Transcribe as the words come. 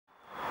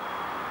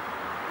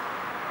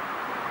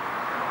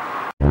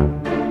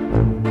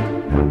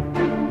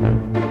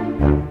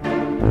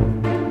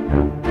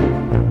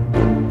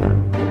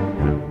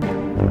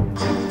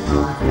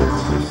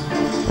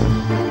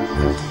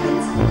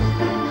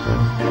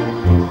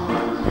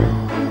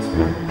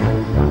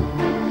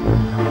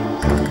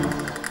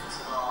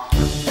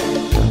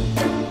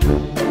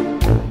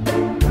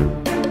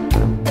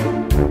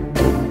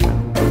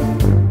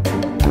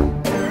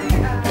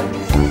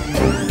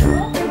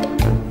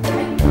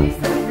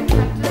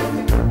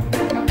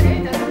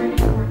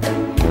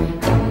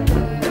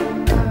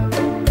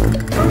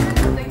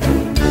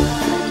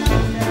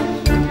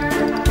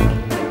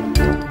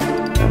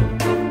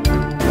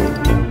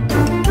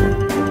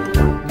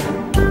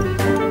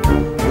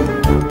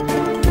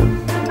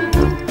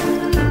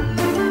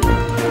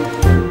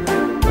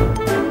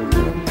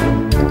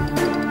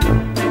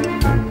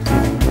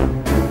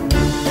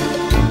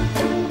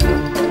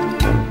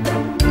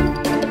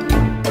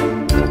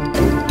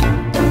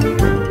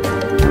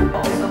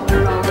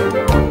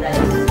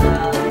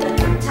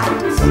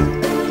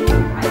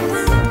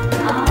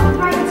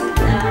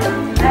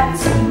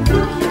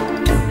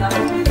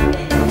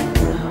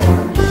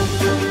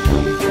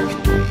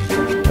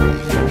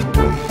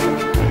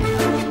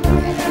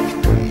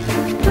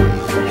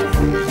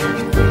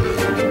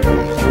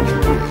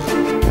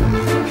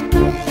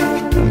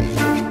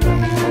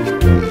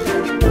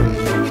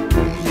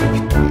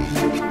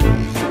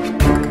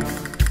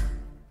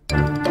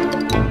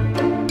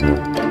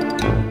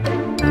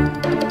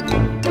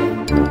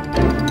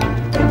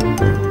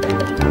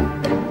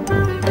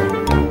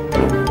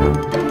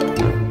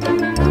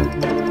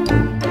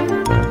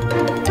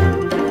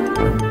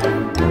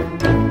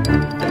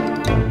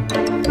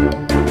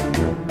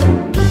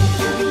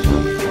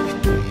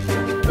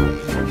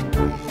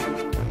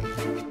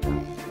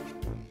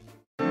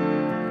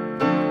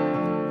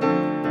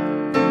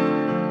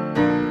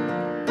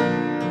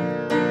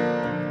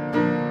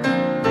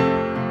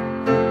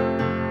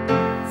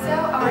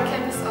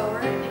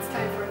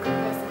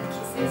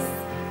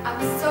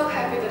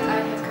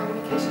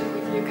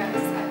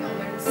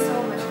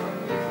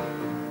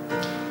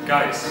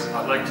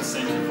like to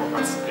thank you for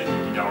participating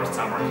in our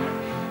summer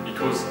camp. It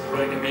was a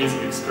really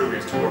amazing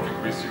experience to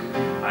working with you.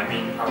 I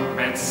mean, I've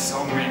met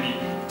so many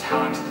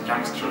talented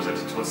youngsters that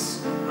it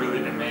was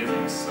really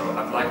amazing. So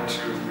I'd like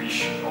to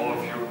wish all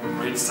of you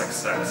great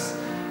success.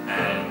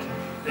 And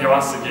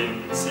once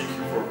again, thank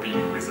you for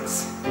being with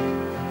us.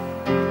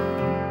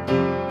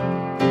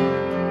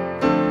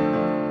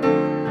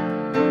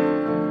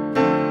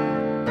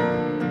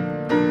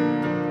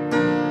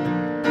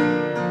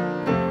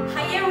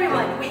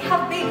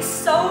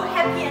 So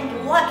happy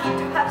and lucky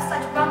to have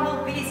such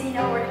bumblebees in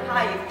our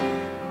hive.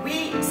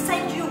 We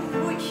send you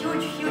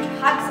huge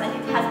hugs, and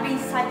it has been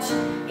such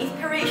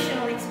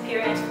inspirational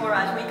experience for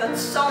us. We got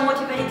so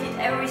motivated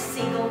every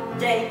single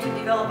day to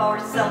develop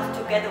ourselves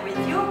together with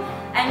you,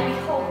 and we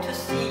hope to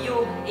see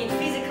you in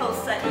physical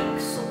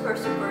settings super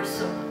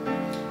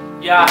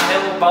soon. Yeah,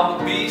 hello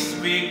bumblebees.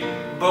 We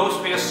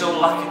are so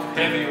lucky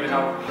to have you in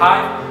our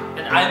hive,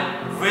 and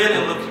I'm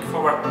really looking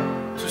forward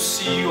to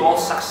see you all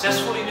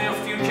successful in your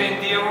future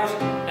endeavors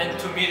and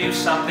to meet you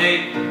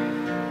someday.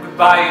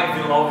 Goodbye,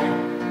 and we love you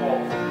all.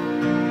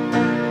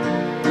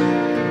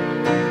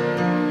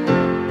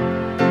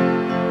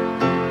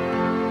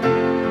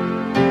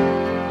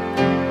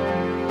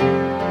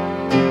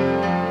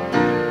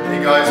 Hey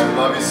guys, we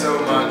love you so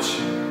much.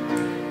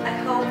 I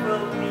hope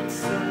we'll meet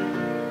soon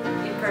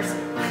in person.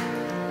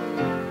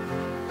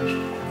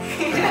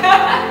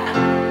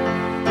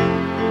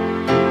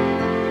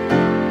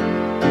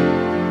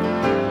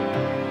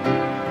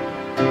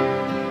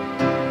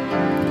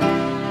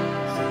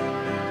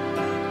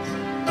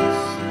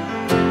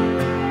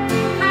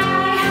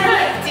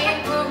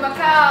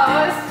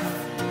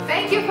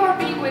 Thank you for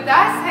being with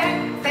us,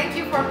 and thank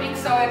you for being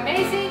so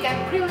amazing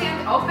and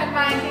brilliant,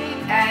 open-minded,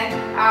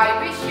 and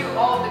I wish you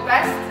all the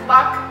best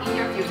luck in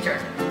your future.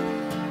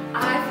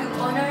 I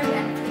feel honored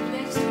and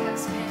privileged to have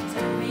spent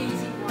an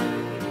amazing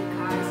morning with you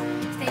guys.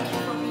 Thank you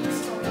for being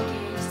so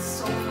engaged,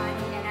 so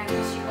funny, and I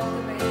wish you all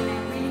the best, and I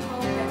really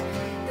hope that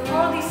the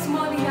world is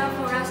small enough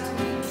for us to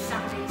meet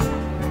someday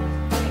somewhere.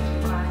 Thank you,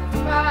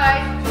 bye.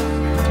 Bye.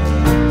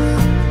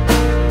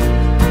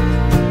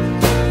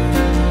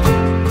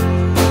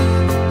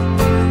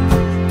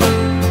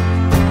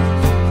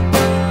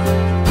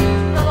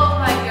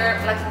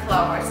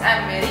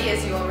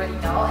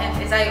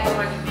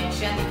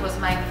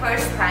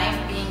 First time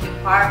being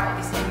a part of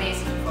this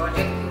amazing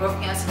project,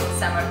 European School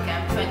Summer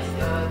Camp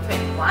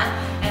 2021,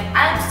 and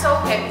I'm so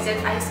happy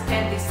that I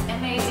spent these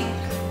amazing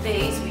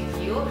days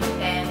with you,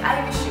 and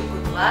I wish you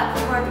good luck.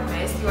 You are the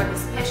best, you are the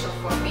special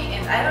for me,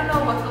 and I don't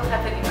know what will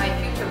happen in my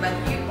future, but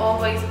you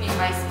always be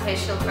my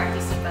special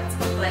participants,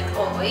 like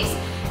always,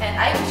 and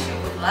I wish you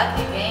good luck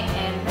again,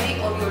 and may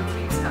all your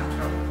dreams come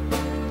true.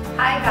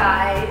 Hi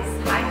guys,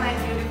 hi my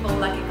beautiful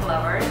lucky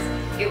clovers.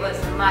 It was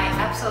my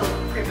absolute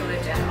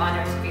privilege and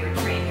honor to be your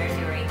trainer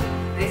during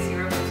this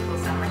European School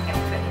Summer Camp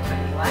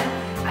 2021.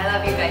 I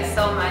love you guys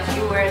so much.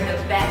 You were the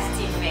best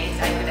teammates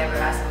I could ever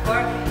ask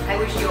for. I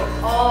wish you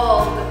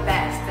all the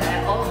best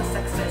and all the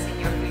success in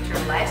your future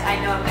lives.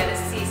 I know I'm going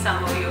to see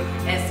some of you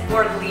as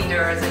world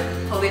leaders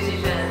and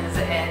politicians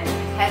and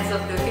heads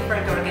of the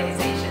different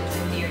organizations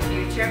in the near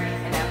future,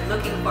 and I'm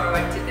looking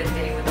forward to the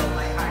day with all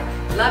my heart.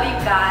 Love you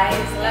guys.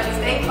 Love you.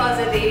 Stay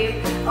positive.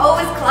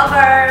 Always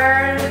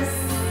clovers.